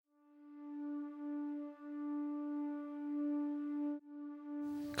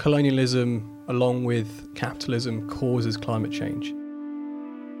Colonialism, along with capitalism, causes climate change.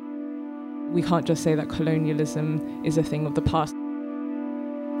 We can't just say that colonialism is a thing of the past.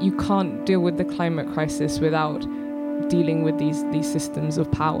 You can't deal with the climate crisis without dealing with these systems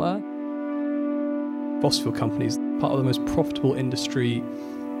of power. Fossil fuel companies, part of the most profitable industry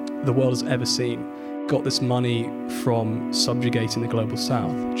the world has ever seen, got this money from subjugating the global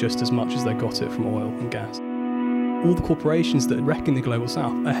south just as much as they got it from oil and gas. All the corporations that are wrecking the global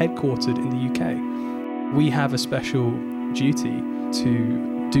south are headquartered in the UK. We have a special duty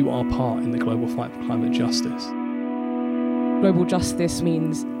to do our part in the global fight for climate justice. Global justice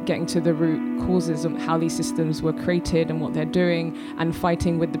means getting to the root causes of how these systems were created and what they're doing, and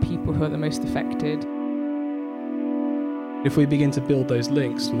fighting with the people who are the most affected. If we begin to build those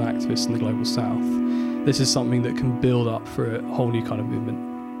links with activists in the global south, this is something that can build up for a whole new kind of movement.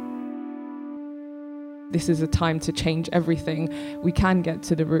 This is a time to change everything. We can get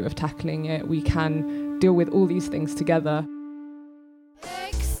to the root of tackling it. We can deal with all these things together.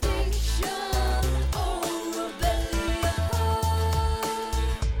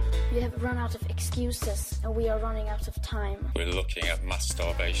 We have run out of excuses and we are running out of time. We're looking at mass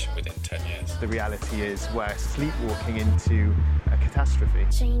starvation within 10 years. The reality is we're sleepwalking into a catastrophe.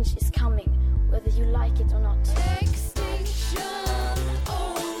 Change is coming, whether you like it or not.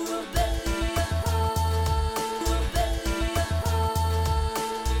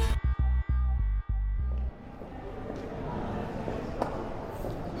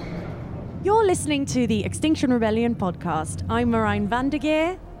 You're listening to the Extinction Rebellion podcast. I'm Marijn van der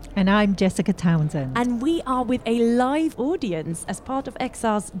Geer. And I'm Jessica Townsend. And we are with a live audience as part of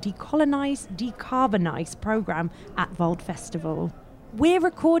XR's Decolonise, Decarbonise programme at Vault Festival. We're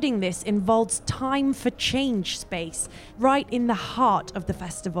recording this in Vault's Time for Change space, right in the heart of the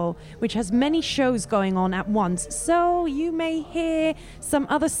festival, which has many shows going on at once. So you may hear some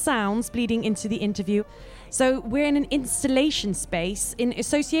other sounds bleeding into the interview. So we're in an installation space in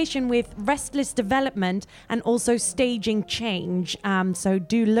association with Restless Development and also Staging Change. So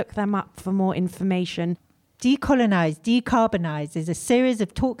do look them up for more information. Decolonise, Decarbonise is a series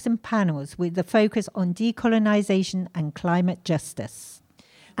of talks and panels with a focus on decolonisation and climate justice.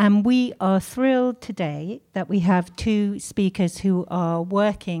 And we are thrilled today that we have two speakers who are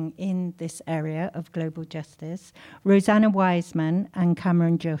working in this area of global justice, Rosanna Wiseman and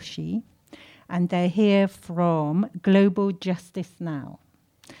Cameron Joshi. And they're here from Global Justice Now.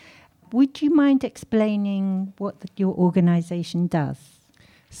 Would you mind explaining what your organisation does?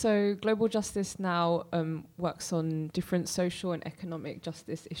 So Global Justice Now works on different social and economic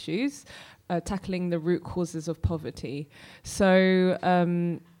justice issues, tackling the root causes of poverty. So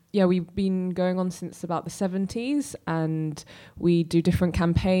we've been going on since about the 70s, and we do different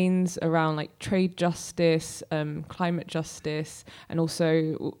campaigns around like trade justice, climate justice, and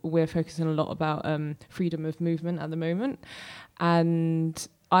also we're focusing a lot about freedom of movement at the moment. And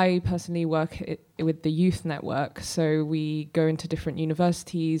I personally work with the Youth Network, so we go into different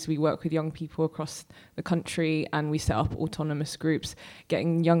universities, we work with young people across the country, and we set up autonomous groups,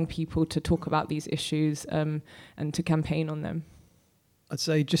 getting young people to talk about these issues and to campaign on them. I'd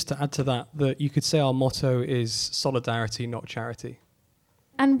say, just to add to that you could say our motto is solidarity, not charity.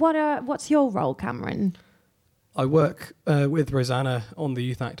 And what's your role, Cameron? I work with Rosanna on the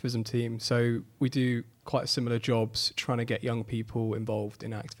youth activism team, so we do quite similar jobs trying to get young people involved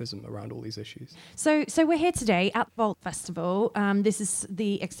in activism around all these issues. So we're here today at Vault Festival. This is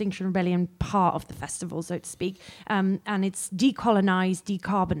the Extinction Rebellion part of the festival, so to speak, and it's Decolonise,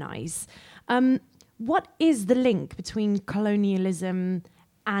 Decarbonise. What is the link between colonialism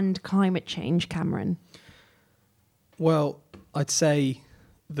and climate change, Cameron? Well, I'd say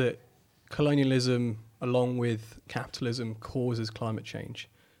that colonialism, along with capitalism, causes climate change.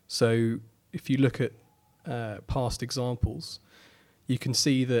 So if you look at past examples, you can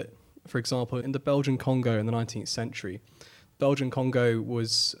see that, for example, in the Belgian Congo in the 19th century, Belgian Congo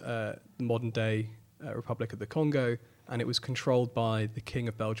was the modern-day Republic of the Congo, and it was controlled by the King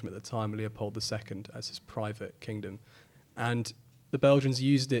of Belgium at the time, Leopold II, as his private kingdom. And the Belgians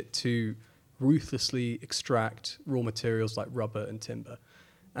used it to ruthlessly extract raw materials like rubber and timber.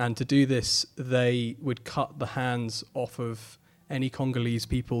 And to do this, they would cut the hands off of any Congolese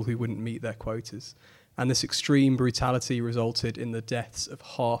people who wouldn't meet their quotas. And this extreme brutality resulted in the deaths of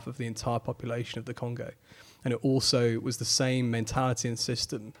half of the entire population of the Congo. And it also was the same mentality and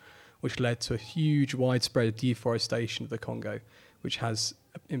system which led to a huge widespread deforestation of the Congo, which has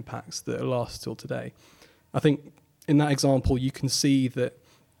impacts that last till today. I think in that example, you can see that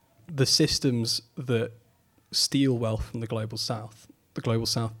the systems that steal wealth from the global south the Global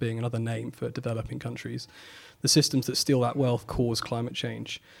South being another name for developing countries. The systems that steal that wealth cause climate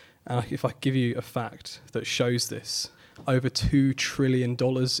change. And if I give you a fact that shows this, over $2 trillion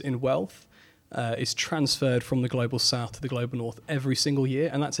in wealth is transferred from the Global South to the Global North every single year,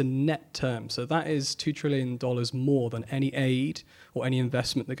 and that's in net terms. So that is $2 trillion more than any aid or any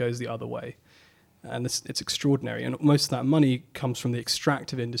investment that goes the other way. And it's extraordinary. And most of that money comes from the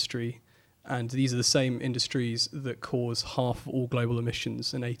extractive industry, and these are the same industries that cause half of all global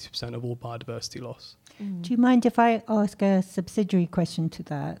emissions and 80% of all biodiversity loss. Do you mind if I ask a subsidiary question to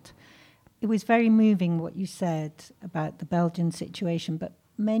that? It was very moving what you said about the Belgian situation, but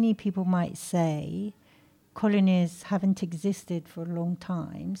many people might say colonies haven't existed for a long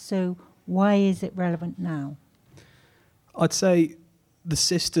time, so why is it relevant now? I'd say the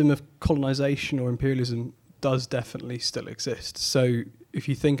system of colonization or imperialism does definitely still exist. So if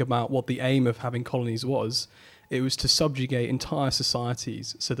you think about what the aim of having colonies was, it was to subjugate entire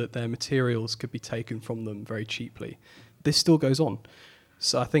societies so that their materials could be taken from them very cheaply. This still goes on.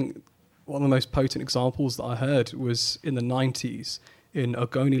 So I think one of the most potent examples that I heard was in the 90s in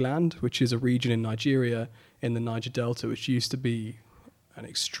Ogoniland, which is a region in Nigeria, in the Niger Delta, which used to be an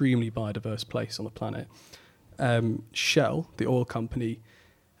extremely biodiverse place on the planet. Shell, the oil company,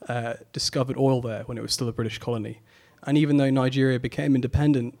 discovered oil there when it was still a British colony. And even though Nigeria became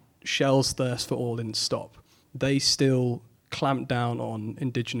independent, Shell's thirst for oil didn't stop. They still clamped down on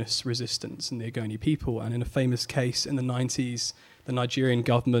indigenous resistance in the Ogoni people. And in a famous case in the 90s, the Nigerian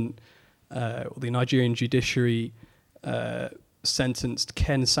government, the Nigerian judiciary, sentenced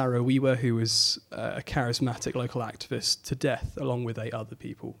Ken Saro-Wiwa, who was a charismatic local activist, to death, along with 8 other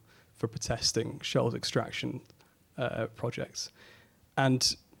people, for protesting Shell's extraction projects.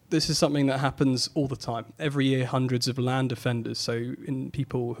 And this is something that happens all the time. Every year, hundreds of land defenders, so in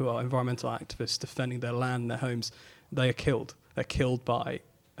people who are environmental activists defending their land, their homes, they are killed. They're killed by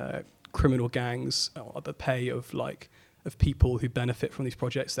criminal gangs at the pay of people who benefit from these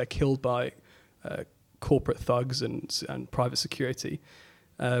projects. They're killed by corporate thugs and private security,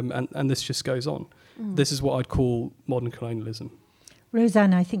 and this just goes on. This is what I'd call modern colonialism.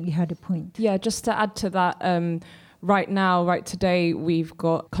 Rosanna, I think you had a point. Yeah, just to add to that, right today, we've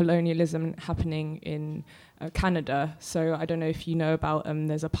got colonialism happening in Canada. So I don't know if you know about,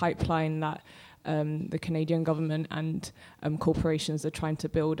 there's a pipeline that the Canadian government and corporations are trying to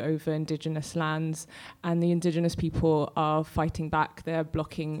build over Indigenous lands, and the Indigenous people are fighting back. They're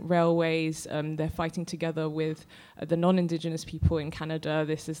blocking railways. They're fighting together with the non-Indigenous people in Canada.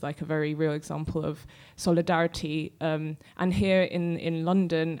 This is like a very real example of solidarity. And here in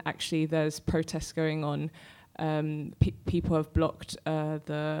London, actually, there's protests going on. People have blocked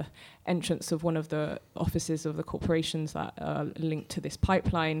the entrance of one of the offices of the corporations that are linked to this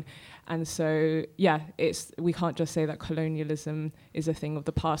pipeline. And so, we can't just say that colonialism is a thing of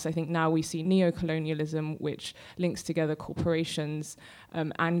the past. I think now we see neo-colonialism, which links together corporations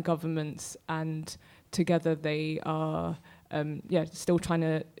and governments, and together they are still trying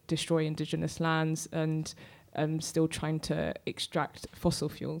to destroy indigenous lands and still trying to extract fossil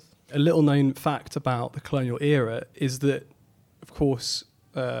fuels. A little known fact about the colonial era is that, of course,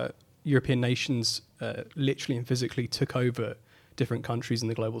 European nations literally and physically took over different countries in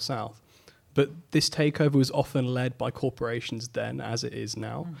the global south. But this takeover was often led by corporations then, as it is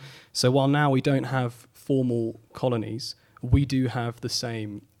now. So while now we don't have formal colonies, we do have the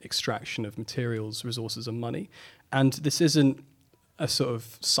same extraction of materials, resources and money. And this isn't a sort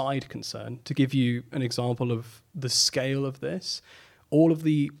of side concern. To give you an example of the scale of this, all of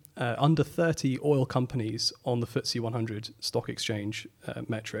the under 30 oil companies on the FTSE 100 stock exchange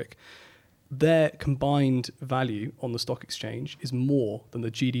metric, their combined value on the stock exchange is more than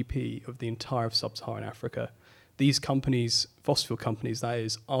the GDP of the entire of sub-Saharan Africa. These companies, fossil fuel companies that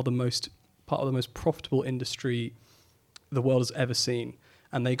is, are part of the most profitable industry the world has ever seen.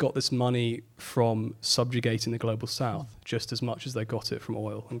 And they got this money from subjugating the global south just as much as they got it from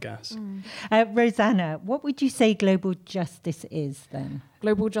oil and gas. Rosanna, what would you say global justice is then?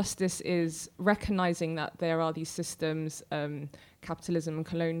 Global justice is recognizing that there are these systems, capitalism and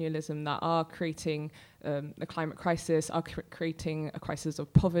colonialism, that are creating the climate crisis, are creating a crisis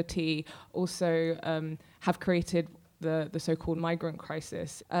of poverty, also have created the so-called migrant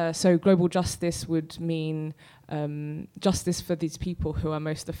crisis. So global justice would mean justice for these people who are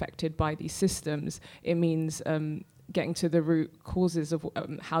most affected by these systems. It means getting to the root causes of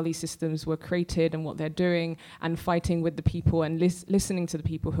how these systems were created and what they're doing, and fighting with the people and listening to the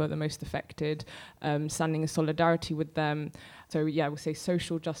people who are the most affected, standing in solidarity with them. So yeah, we'll say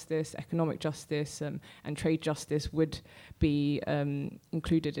social justice, economic justice, and trade justice would be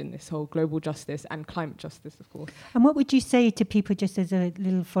included in this whole global justice, and climate justice, of course. And what would you say to people, just as a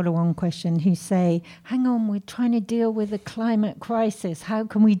little follow-on question, who say, hang on, we're trying to deal with a climate crisis. How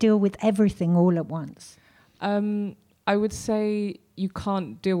can we deal with everything all at once? I would say you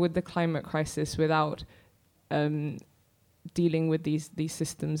can't deal with the climate crisis without dealing with these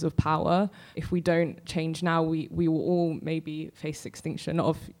systems of power. If we don't change now, we will all maybe face extinction.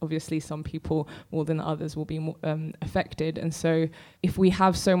 Obviously, some people more than others will be more, affected. And so if we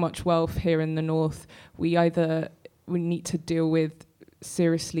have so much wealth here in the north, we need to deal with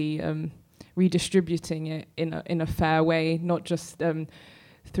seriously redistributing it in a fair way, not just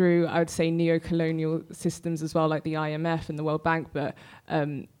through, I would say, neo-colonial systems as well, like the IMF and the World Bank. But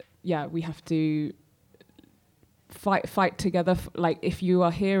we have to fight together. Like, if you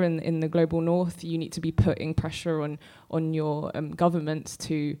are here in the global north, you need to be putting pressure on your governments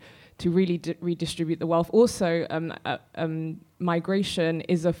to really redistribute the wealth. Also, migration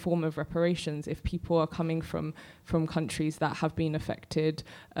is a form of reparations. If people are coming from countries that have been affected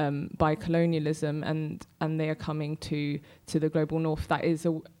by colonialism and they are coming to the global north, that is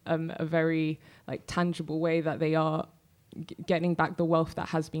a very tangible way that they are getting back the wealth that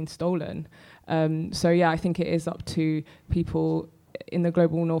has been stolen. I think it is up to people in the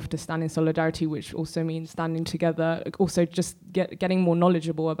global north to stand in solidarity, which also means standing together, also just getting more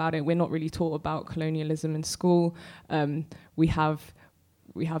knowledgeable about it. We're not really taught about colonialism in school. We have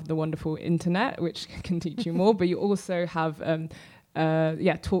the wonderful internet, which can teach you more, but you also have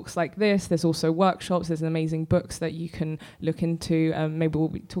talks like this. There's also workshops, there's amazing books that you can look into. Maybe we'll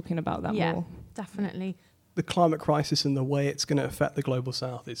be talking about that more. Yeah, definitely. The climate crisis and the way it's going to affect the global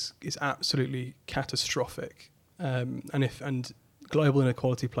south is absolutely catastrophic. And global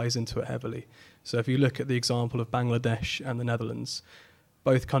inequality plays into it heavily. So if you look at the example of Bangladesh and the Netherlands,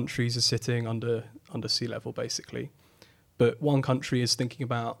 both countries are sitting under sea level, basically. But one country is thinking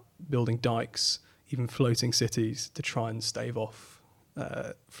about building dikes, even floating cities, to try and stave off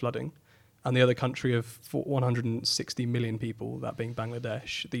flooding. And the other country of 160 million people, that being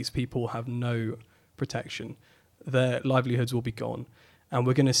Bangladesh, these people have no protection. Their livelihoods will be gone. And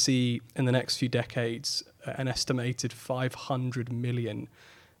we're going to see in the next few decades an estimated 500 million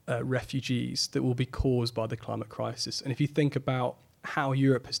refugees that will be caused by the climate crisis. And if you think about how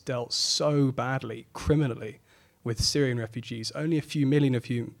Europe has dealt so badly, criminally, with Syrian refugees, only a few million of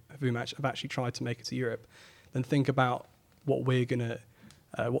whom have actually tried to make it to Europe, then think about what we're going to,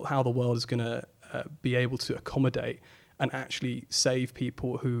 how the world is going to be able to accommodate and actually save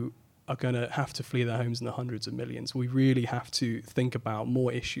people who are going to have to flee their homes in the hundreds of millions. We really have to think about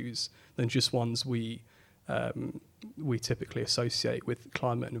more issues than just ones we typically associate with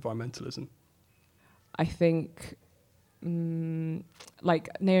climate and environmentalism. I think, like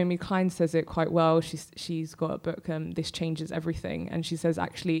Naomi Klein says it quite well. She's got a book, This Changes Everything, and she says,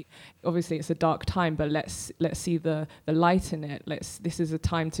 actually, obviously it's a dark time, but let's see the light in it. This is a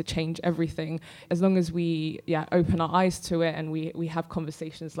time to change everything. As long as we open our eyes to it and we have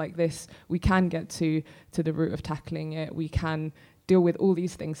conversations like this, we can get to the root of tackling it. We can deal with all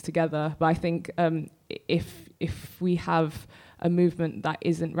these things together. But I think if we have a movement that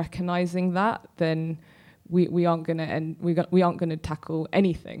isn't recognizing that, then we aren't going to tackle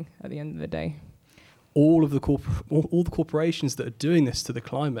anything at the end of the day. All the corporations that are doing this to the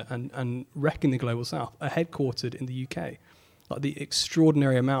climate and wrecking the global south are headquartered in the UK. Like the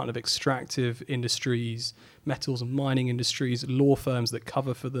extraordinary amount of extractive industries, metals and mining industries, law firms that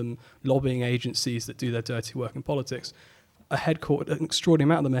cover for them, lobbying agencies that do their dirty work in politics, an extraordinary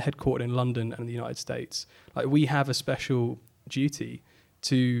amount of them are headquartered in London and the United States. Like, we have a special duty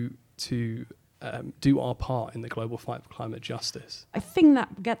to do our part in the global fight for climate justice. I think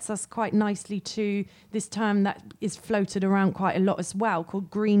that gets us quite nicely to this term that is floated around quite a lot as well, called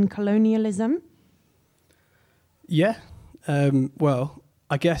green colonialism. Yeah. Well,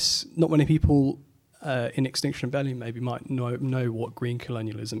 I guess not many people in Extinction Rebellion maybe might know what green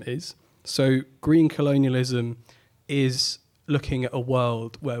colonialism is. So green colonialism is looking at a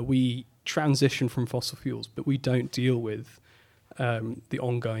world where we transition from fossil fuels, but we don't deal with the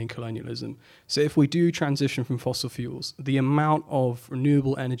ongoing colonialism. So if we do transition from fossil fuels, the amount of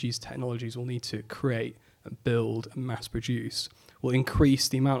renewable energies technologies we'll need to create and build and mass produce will increase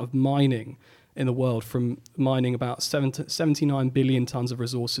the amount of mining in the world, from mining about 79 billion tons of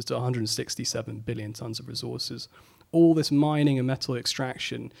resources to 167 billion tons of resources all this mining and metal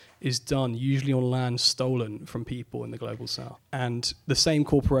extraction is done usually on land stolen from people in the global south. And the same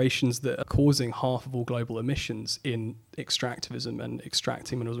corporations that are causing half of all global emissions in extractivism and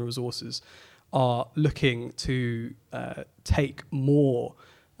extracting minerals and resources are looking to take more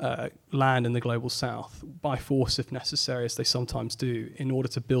land in the global south by force if necessary, as they sometimes do, in order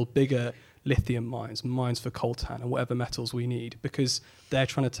to build bigger lithium mines for coltan and whatever metals we need, because they're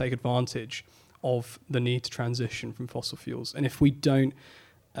trying to take advantage of the need to transition from fossil fuels. And if we don't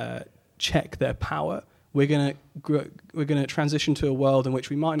check their power, we're going to transition to a world in which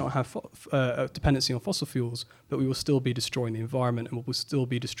we might not have a dependency on fossil fuels, but we will still be destroying the environment and we will still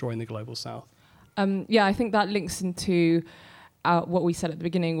be destroying the global south. I think that links into what we said at the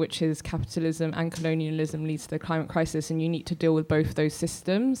beginning, which is capitalism and colonialism leads to the climate crisis, and you need to deal with both those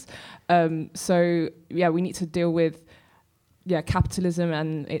systems. We need to deal with capitalism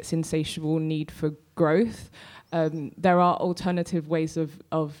and its insatiable need for growth. There are alternative ways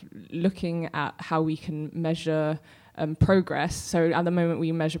of looking at how we can measure progress. So at the moment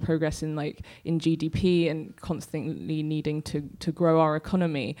we measure progress in GDP and constantly needing to grow our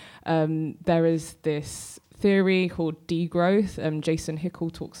economy. There is this theory called degrowth. Jason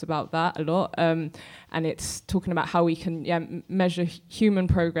Hickel talks about that a lot, and it's talking about how we can measure human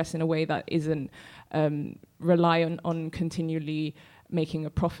progress in a way that isn't reliant on continually making a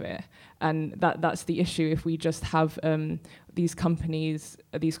profit. And that's the issue. If we just have these companies,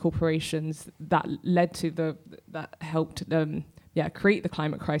 these corporations that led to that helped create the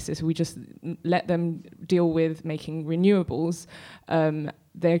climate crisis, we just let them deal with making renewables,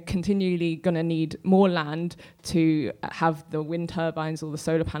 they're continually going to need more land to have the wind turbines or the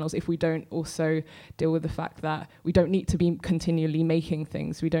solar panels if we don't also deal with the fact that we don't need to be continually making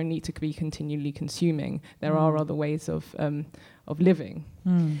things. We don't need to be continually consuming. There are other ways of living.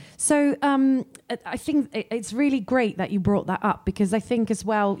 So I think it's really great that you brought that up, because I think as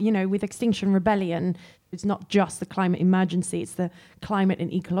well, with Extinction Rebellion, it's not just the climate emergency, it's the climate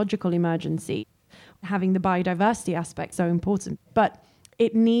and ecological emergency. Having the biodiversity aspect so important, but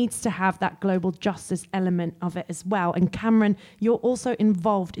it needs to have that global justice element of it as well. And Cameron, you're also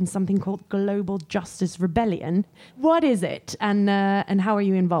involved in something called Global Justice Rebellion. What is it, and how are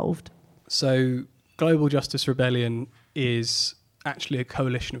you involved? So Global Justice Rebellion is actually a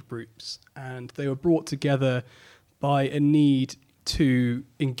coalition of groups, and they were brought together by a need to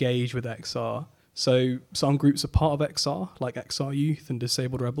engage with XR. So some groups are part of XR, like XR Youth and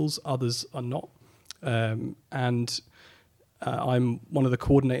Disabled Rebels, others are not. I'm one of the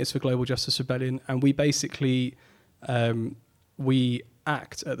coordinators for Global Justice Rebellion, and we basically we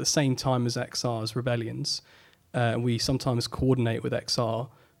act at the same time as XR's rebellions. We sometimes coordinate with XR,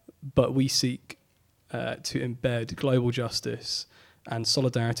 but we seek to embed global justice and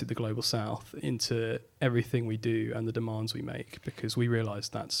solidarity with the Global South into everything we do and the demands we make, because we realise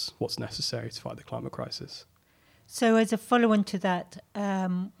that's what's necessary to fight the climate crisis. So as a follow-on to that,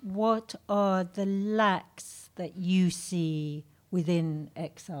 what are the lacks that you see within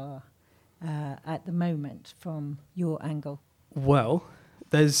XR at the moment from your angle? Well,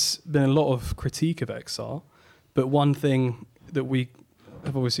 there's been a lot of critique of XR, but one thing that we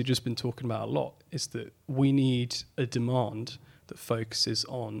have obviously just been talking about a lot is that we need a demand that focuses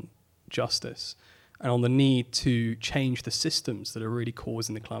on justice and on the need to change the systems that are really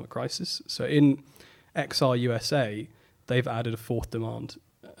causing the climate crisis. So in XR USA, they've added a fourth demand,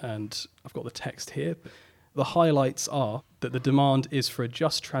 and I've got the text here. The highlights are that the demand is for a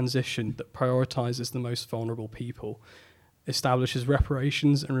just transition that prioritizes the most vulnerable people, establishes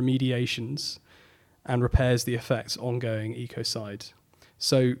reparations and remediations, and repairs the effects of ongoing ecocide.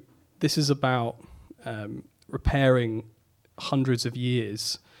 So this is about repairing hundreds of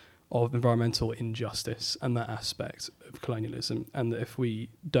years of environmental injustice and that aspect of colonialism, and that if we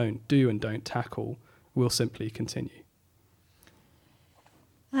don't do and don't tackle, we'll simply continue.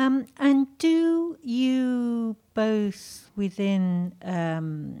 And do you both within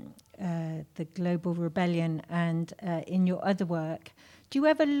the Global Rebellion and in your other work, do you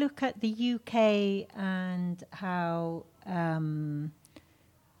ever look at the UK and how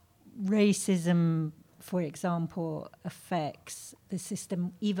racism, for example, affects the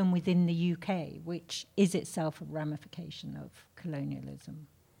system even within the UK, which is itself a ramification of colonialism?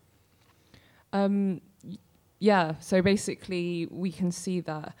 So basically we can see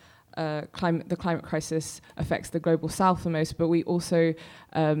that the climate crisis affects the global south the most, but we also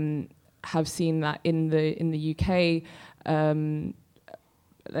have seen that in the UK, I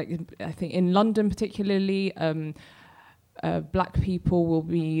think in London particularly, black people will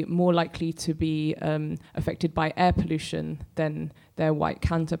be more likely to be affected by air pollution than their white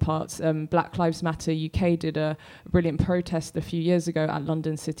counterparts. Black Lives Matter UK did a brilliant protest a few years ago at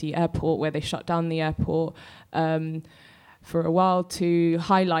London City Airport, where they shut down the airport for a while to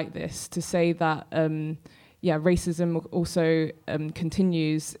highlight this, to say that racism also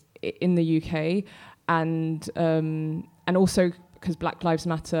continues in the UK, and also because Black Lives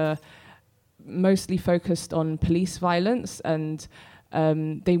Matter mostly focused on police violence, and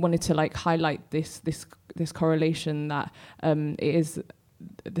they wanted to highlight this correlation that it is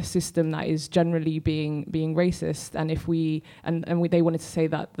the system that is generally being racist, and they wanted to say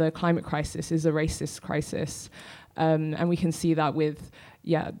that the climate crisis is a racist crisis, and we can see that with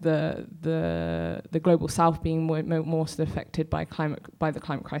the global South being most affected by the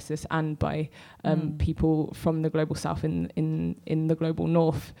climate crisis, and by people from the global South in the global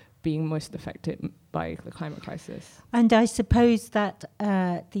North being most affected by the climate crisis. And I suppose that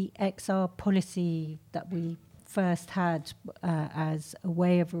the XR policy that we first had as a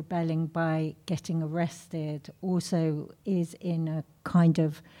way of rebelling by getting arrested also is in a kind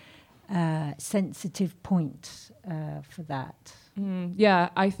of sensitive point for that.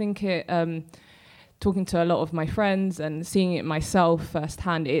 I think it, talking to a lot of my friends and seeing it myself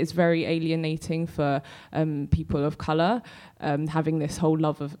firsthand, it is very alienating for people of colour, having this whole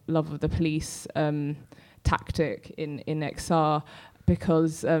love of the police tactic in XR,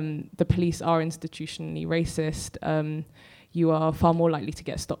 because the police are institutionally racist. You are far more likely to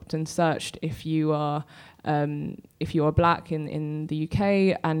get stopped and searched if you are black in the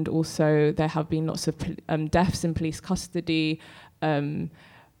UK, and also there have been lots of deaths in police custody,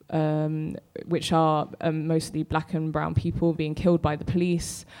 which are mostly black and brown people being killed by the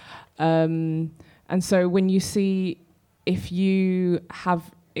police. And so when you see, if you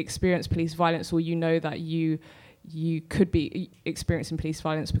have experienced police violence, or you know that you could be experiencing police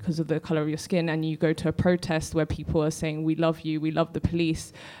violence because of the colour of your skin, and you go to a protest where people are saying, we love you, we love the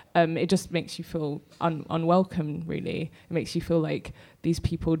police, it just makes you feel unwelcome, really. It makes you feel like these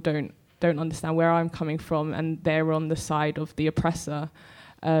people don't understand where I'm coming from, and they're on the side of the oppressor.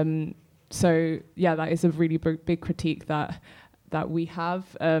 So that is a really big critique that we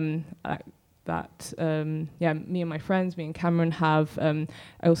have, me and my friends, me and Cameron have,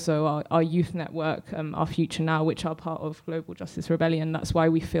 also our youth network, Our Future Now, which are part of Global Justice Rebellion. That's why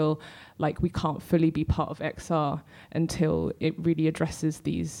we feel like we can't fully be part of XR until it really addresses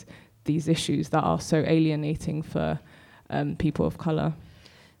these issues that are so alienating for people of colour.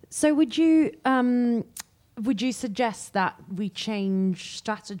 So would you suggest that we change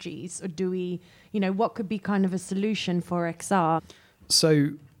strategies, or do we, what could be kind of a solution for XR? So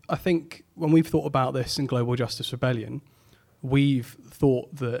I think when we've thought about this in Global Justice Rebellion, we've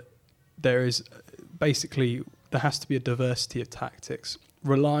thought that there has to be a diversity of tactics.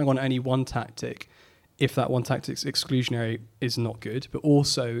 Relying on any one tactic, if that one tactic's exclusionary, is not good, but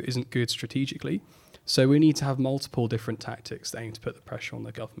also isn't good strategically. So we need to have multiple different tactics that aim to put the pressure on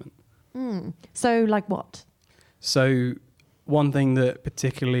the government. So like what? So one thing that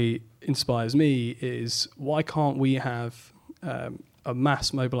particularly inspires me is, why can't we have a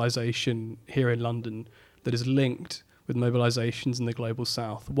mass mobilisation here in London that is linked with mobilisations in the Global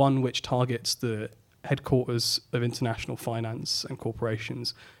South, one which targets the headquarters of international finance and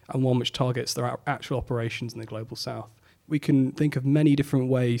corporations, and one which targets their actual operations in the Global South. We can think of many different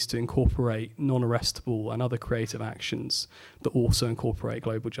ways to incorporate non-arrestable and other creative actions that also incorporate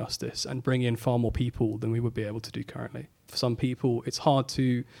global justice and bring in far more people than we would be able to do currently. For some people, it's hard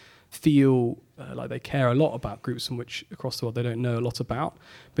to feel like they care a lot about groups in which across the world they don't know a lot about.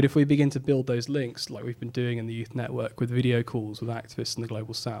 But if we begin to build those links, like we've been doing in the Youth Network with video calls with activists in the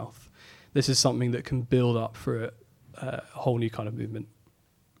Global South, this is something that can build up for a whole new kind of movement.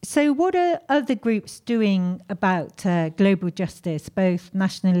 So what are other groups doing about global justice, both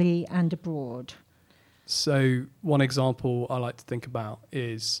nationally and abroad? So one example I like to think about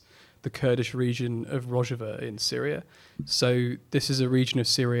is the Kurdish region of Rojava in Syria. So this is a region of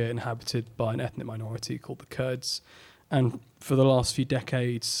Syria inhabited by an ethnic minority called the Kurds. And for the last few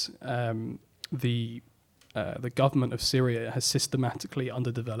decades, the government of Syria has systematically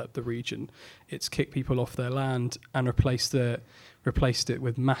underdeveloped the region. It's kicked people off their land and replaced it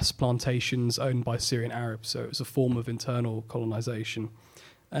with mass plantations owned by Syrian Arabs. So it was a form of internal colonization.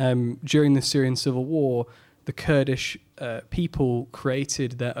 During the Syrian civil war, the Kurdish people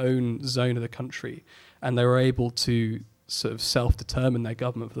created their own zone of the country, and they were able to sort of self-determine their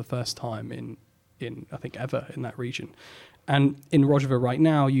government for the first time in I think ever in that region. And in Rojava right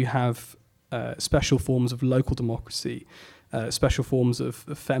now, you have special forms of local democracy special forms of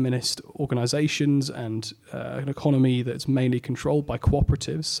feminist organisations and an economy that's mainly controlled by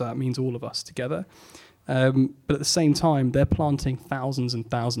cooperatives. So that means all of us together. But at the same time, they're planting thousands and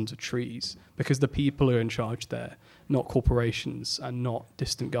thousands of trees because the people are in charge there, not corporations and not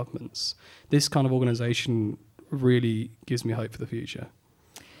distant governments. This kind of organisation really gives me hope for the future.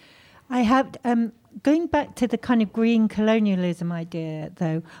 I have, going back to the kind of green colonialism idea,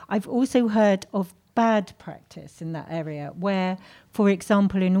 though, I've also heard of bad practice in that area where, for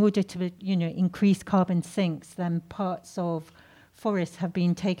example, in order to, increase carbon sinks, then parts of forests have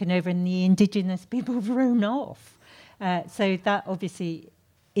been taken over and the indigenous people have thrown off. So that obviously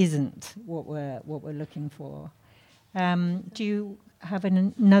isn't what we're looking for. Do you have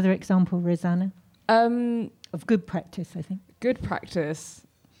another example, Rosanna? Of good practice, I think. Good practice.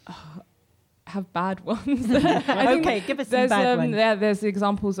 Have bad ones. Okay, give us some bad ones. Yeah, there's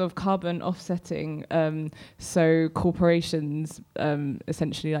examples of carbon offsetting. So corporations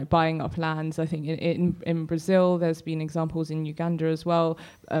essentially like buying up lands. I think in Brazil, there's been examples in Uganda as well,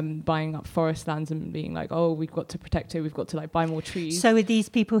 buying up forest lands and being like, oh, we've got to protect it. We've got to like buy more trees. So are these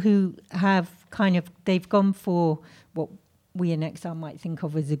people who have they've gone for what we in XR might think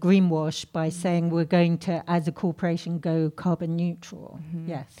of as a greenwash by saying we're going to, as a corporation, go carbon neutral. Mm-hmm.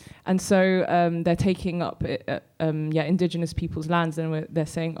 Yes. And so they're taking up indigenous people's lands, and they're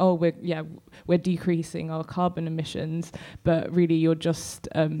saying, oh, we're decreasing our carbon emissions, but really you're just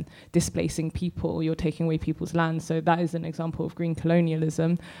displacing people. You're taking away people's lands. So that is an example of green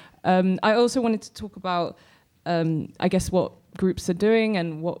colonialism. I also wanted to talk about, I guess, what groups are doing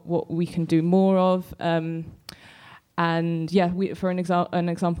and what we can do more of. And yeah, for an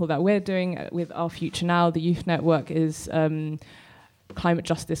example that we're doing with Our Future Now, the Youth Network, is climate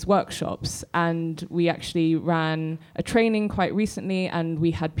justice workshops. And we actually ran a training quite recently, and we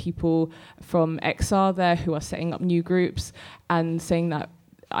had people from XR there who are setting up new groups and saying that,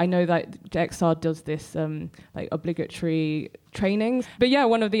 I know that XR does this like obligatory trainings. But yeah,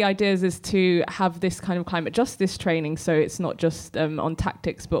 one of the ideas is to have this kind of climate justice training, so it's not just on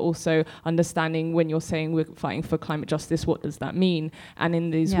tactics, but also understanding when you're saying we're fighting for climate justice, what does that mean? And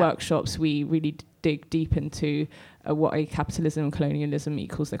in these workshops, we really dig deep into what a capitalism and colonialism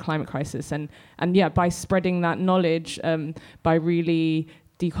equals the climate crisis. And yeah, by spreading that knowledge, by really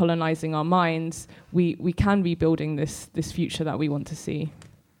decolonizing our minds, we can be building this future that we want to see.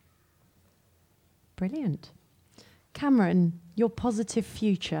 Brilliant. Cameron, your positive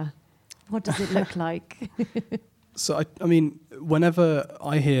future, what does it look like? So, I mean, whenever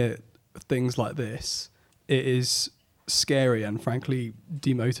I hear things like this, it is scary and frankly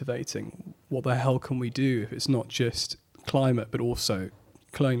demotivating. What the hell can we do if it's not just climate, but also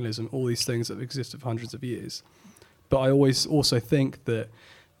colonialism, all these things that have existed for hundreds of years? But I always also think that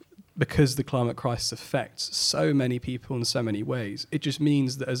because the climate crisis affects so many people in so many ways, it just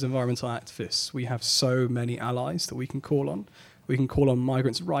means that as environmental activists, we have so many allies that we can call on. We can call on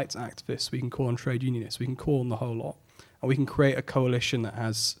migrants' rights activists, we can call on trade unionists, we can call on the whole lot, and we can create a coalition that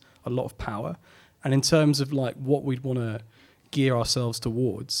has a lot of power. And in terms of like what we'd want to gear ourselves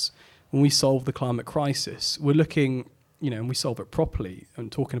towards, when we solve the climate crisis, we're looking, and we solve it properly,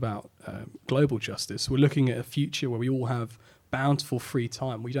 and talking about global justice, we're looking at a future where we all have bountiful free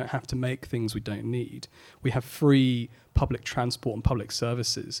time. We don't have to make things we don't need. We have free public transport and public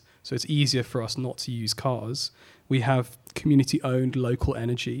services, so it's easier for us not to use cars. We have community-owned local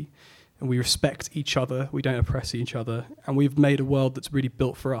energy, and we respect each other. We don't oppress each other, and we've made a world that's really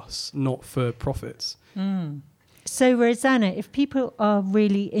built for us, not for profits. So, Rosanna, if people are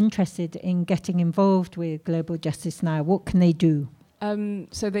really interested in getting involved with Global Justice Now, what can they do?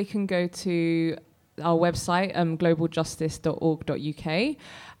 So they can go to our website, globaljustice.org.uk,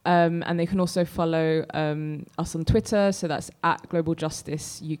 and they can also follow us on Twitter, so that's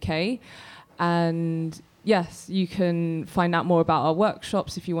 @globaljusticeuk. And yes, you can find out more about our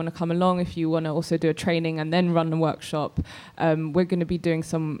workshops if you want to come along, if you want to also do a training and then run a workshop. We're going to be doing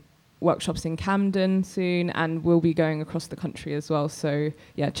some workshops in Camden soon, and we'll be going across the country as well. So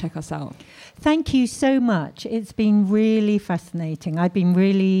yeah, check us out. Thank you so much. It's been really fascinating. I've been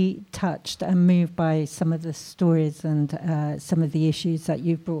really touched and moved by some of the stories and some of the issues that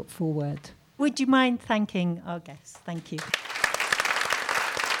you've brought forward. Would you mind thanking our guests? Thank you.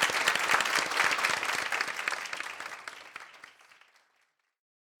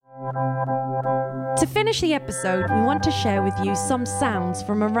 To finish the episode, we want to share with you some sounds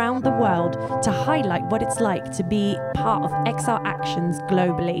from around the world to highlight what it's like to be part of XR Actions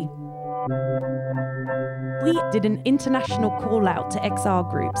globally. We did an international call out to XR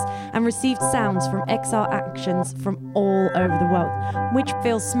groups and received sounds from XR Actions from all over the world, which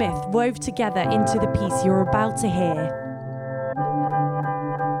Phil Smith wove together into the piece you're about to hear.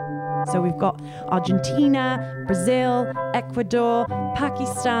 So we've got Argentina, Brazil, Ecuador,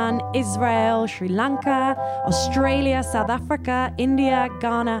 Pakistan, Israel, Sri Lanka, Australia, South Africa, India,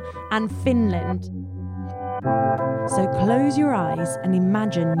 Ghana, and Finland. So close your eyes and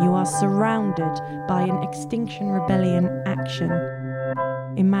imagine you are surrounded by an Extinction Rebellion action.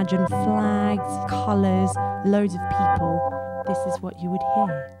 Imagine flags, colours, loads of people. This is what you would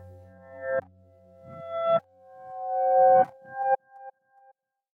hear.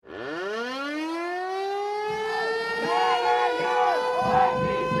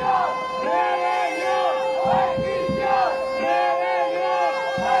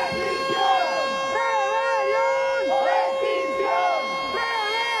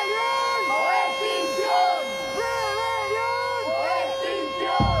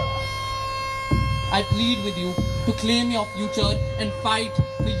 I plead with you to claim your future and fight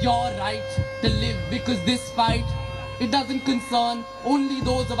for your right to live, because this fight, it doesn't concern only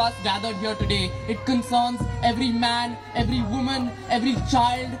those of us gathered here today. It concerns every man, every woman, every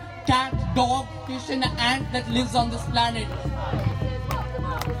child, cat, dog, fish and ant that lives on this planet.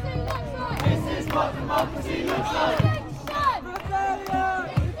 This is what democracy looks like.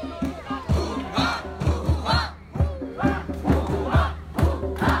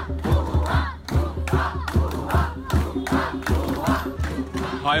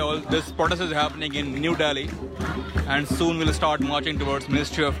 Hi all, this protest is happening in New Delhi and soon we'll start marching towards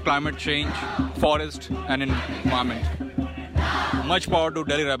Ministry of Climate Change, Forest and Environment. Much power to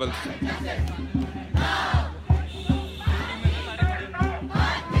Delhi rebels.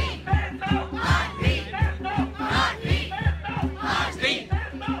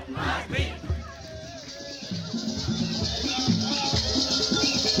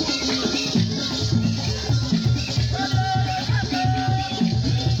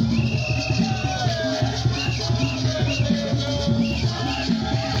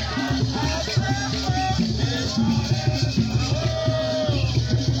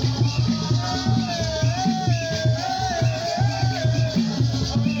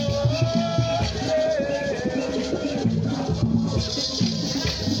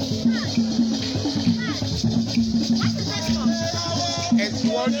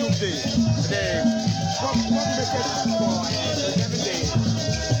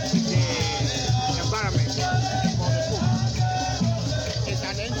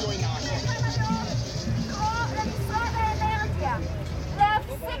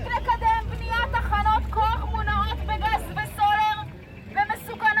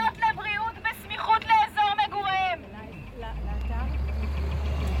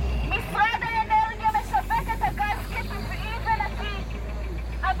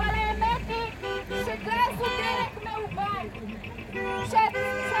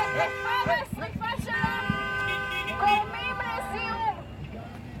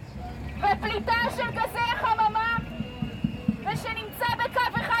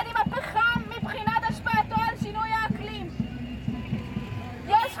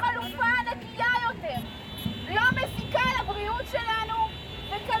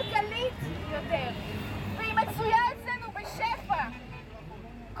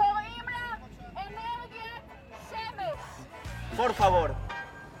 Por favor,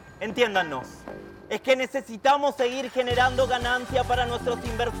 entiéndanos. Es que necesitamos seguir generando ganancia para nuestros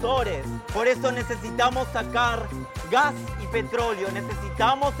inversores. Por eso necesitamos sacar gas y petróleo.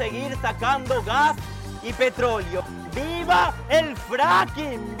 Necesitamos seguir sacando gas y petróleo. ¡Viva el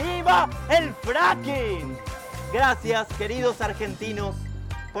fracking! ¡Viva el fracking! Gracias, queridos argentinos,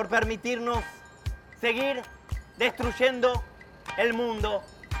 por permitirnos seguir destruyendo el mundo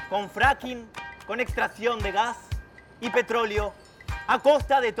con fracking, con extracción de gas y petróleo, a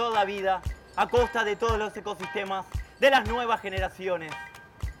costa de toda la vida, a costa de todos los ecosistemas, de las nuevas generaciones.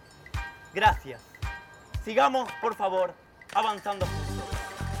 Gracias. Sigamos, por favor, avanzando juntos.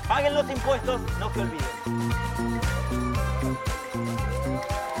 Paguen los impuestos, no se olviden.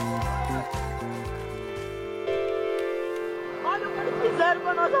 Olha o que eles fizeram com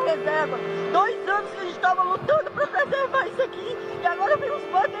a nossa reserva. 2 anos que a gente estava lutando para preservar isso aqui. E agora vem os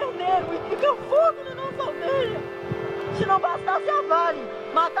banners negros e fica fogo na nossa aldeia. Se não bastasse a Vale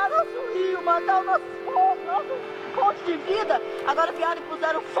matar nosso rio, matar o nosso fonte de vida, agora vieram e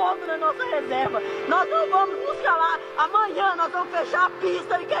puseram fogo na nossa reserva. Nós não vamos nos calar. Amanhã nós vamos fechar a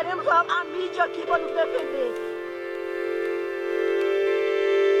pista e queremos a mídia aqui para nos defender.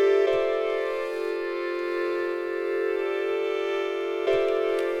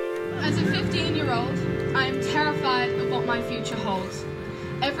 As a 15-year-old, I am terrified of what my future holds.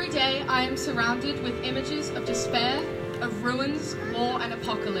 Every day I am surrounded with images of despair, of ruins, war and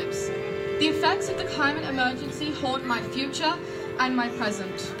apocalypse. The effects of the climate emergency haunt my future and my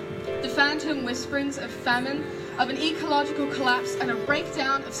present. the phantom whisperings of famine, of an ecological collapse and a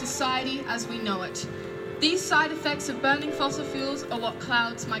breakdown of society as we know it. These side effects of burning fossil fuels are what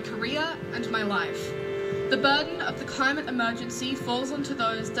clouds my career and my life. The burden of the climate emergency falls onto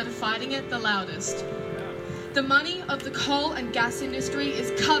those that are fighting it the loudest. The money of the coal and gas industry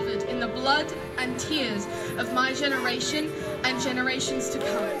is covered in the blood and tears of my generation and generations to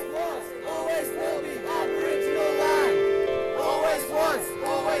come. Always will be Aboriginal land. Always was,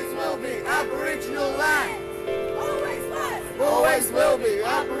 always will be Aboriginal land. Always was, always will be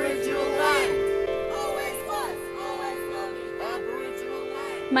Aboriginal land. Always was, always will be Aboriginal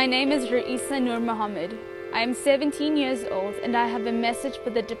land. My name is Raisa Nur Mohammed. I am 17 years old and I have a message for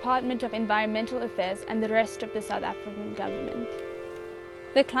the Department of Environmental Affairs and the rest of the South African government.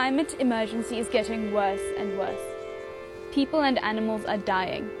 The climate emergency is getting worse and worse. People and animals are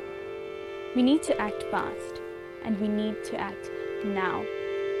dying. We need to act fast, and we need to act now.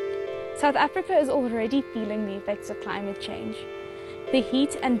 South Africa is already feeling the effects of climate change. The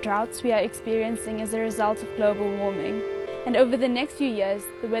heat and droughts we are experiencing as a result of global warming. And over the next few years,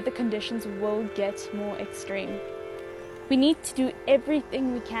 the weather conditions will get more extreme. We need to do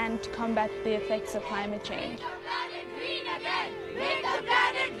everything we can to combat the effects of climate change. Make the planet green again! Make the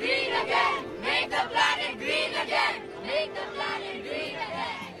planet green again! Make the planet green again! Make the planet green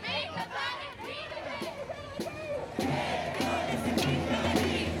again!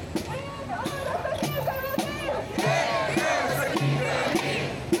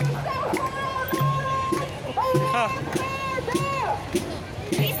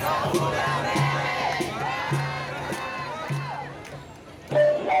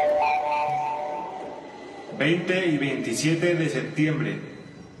 20 y 27 de septiembre,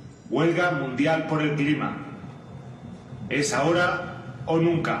 huelga mundial por el clima. ¿Es ahora o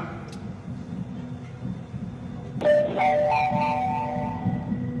nunca?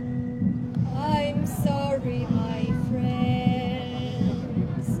 I'm sorry, my friends.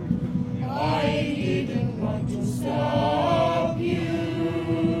 I didn't want to stop you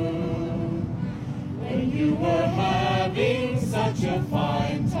when you were having such a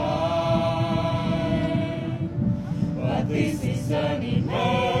fine time. But this is an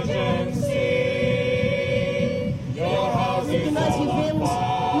emergency. Your house is on fire.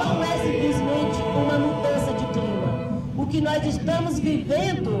 Não é simplesmente uma mudança de clima. O que nós estamos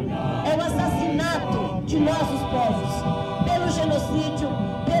vivendo é o assassinato de nossos povos, pelo genocídio,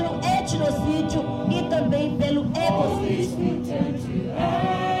 pelo etnocídio e também pelo ecocídio.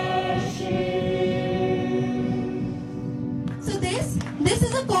 So this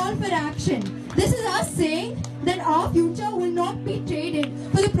is a call for action. This is us saying that our future will not be traded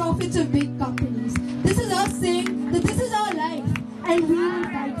for the profits of big companies. This is us saying that this is our life and we will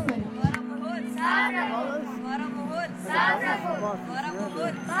fight for it.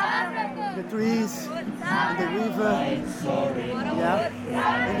 The trees, and the river, yeah,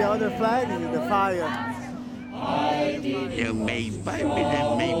 and the other flag is the fire.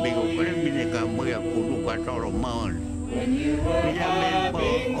 When you were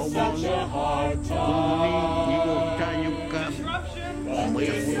having such a hard time.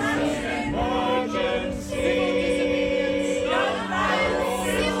 This is an emergency.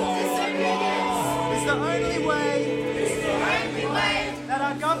 It's the only way that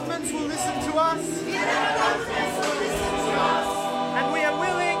our governments will listen to us. And we are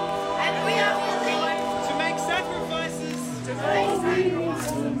willing to make sacrifices.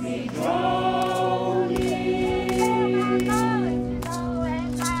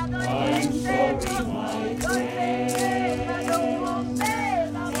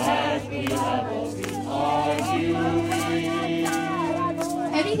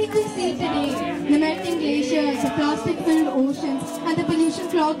 Everything we see today, the melting glaciers, the plastic-filled oceans, and the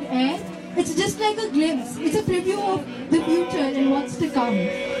pollution-clogged air, it's just like a glimpse. It's a preview of the future and what's to come.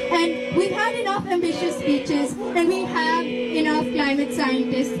 And we've had enough ambitious speeches, and we have enough climate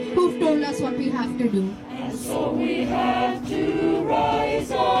scientists who've told us what we have to do. And so we have to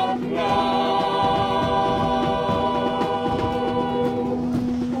rise up now.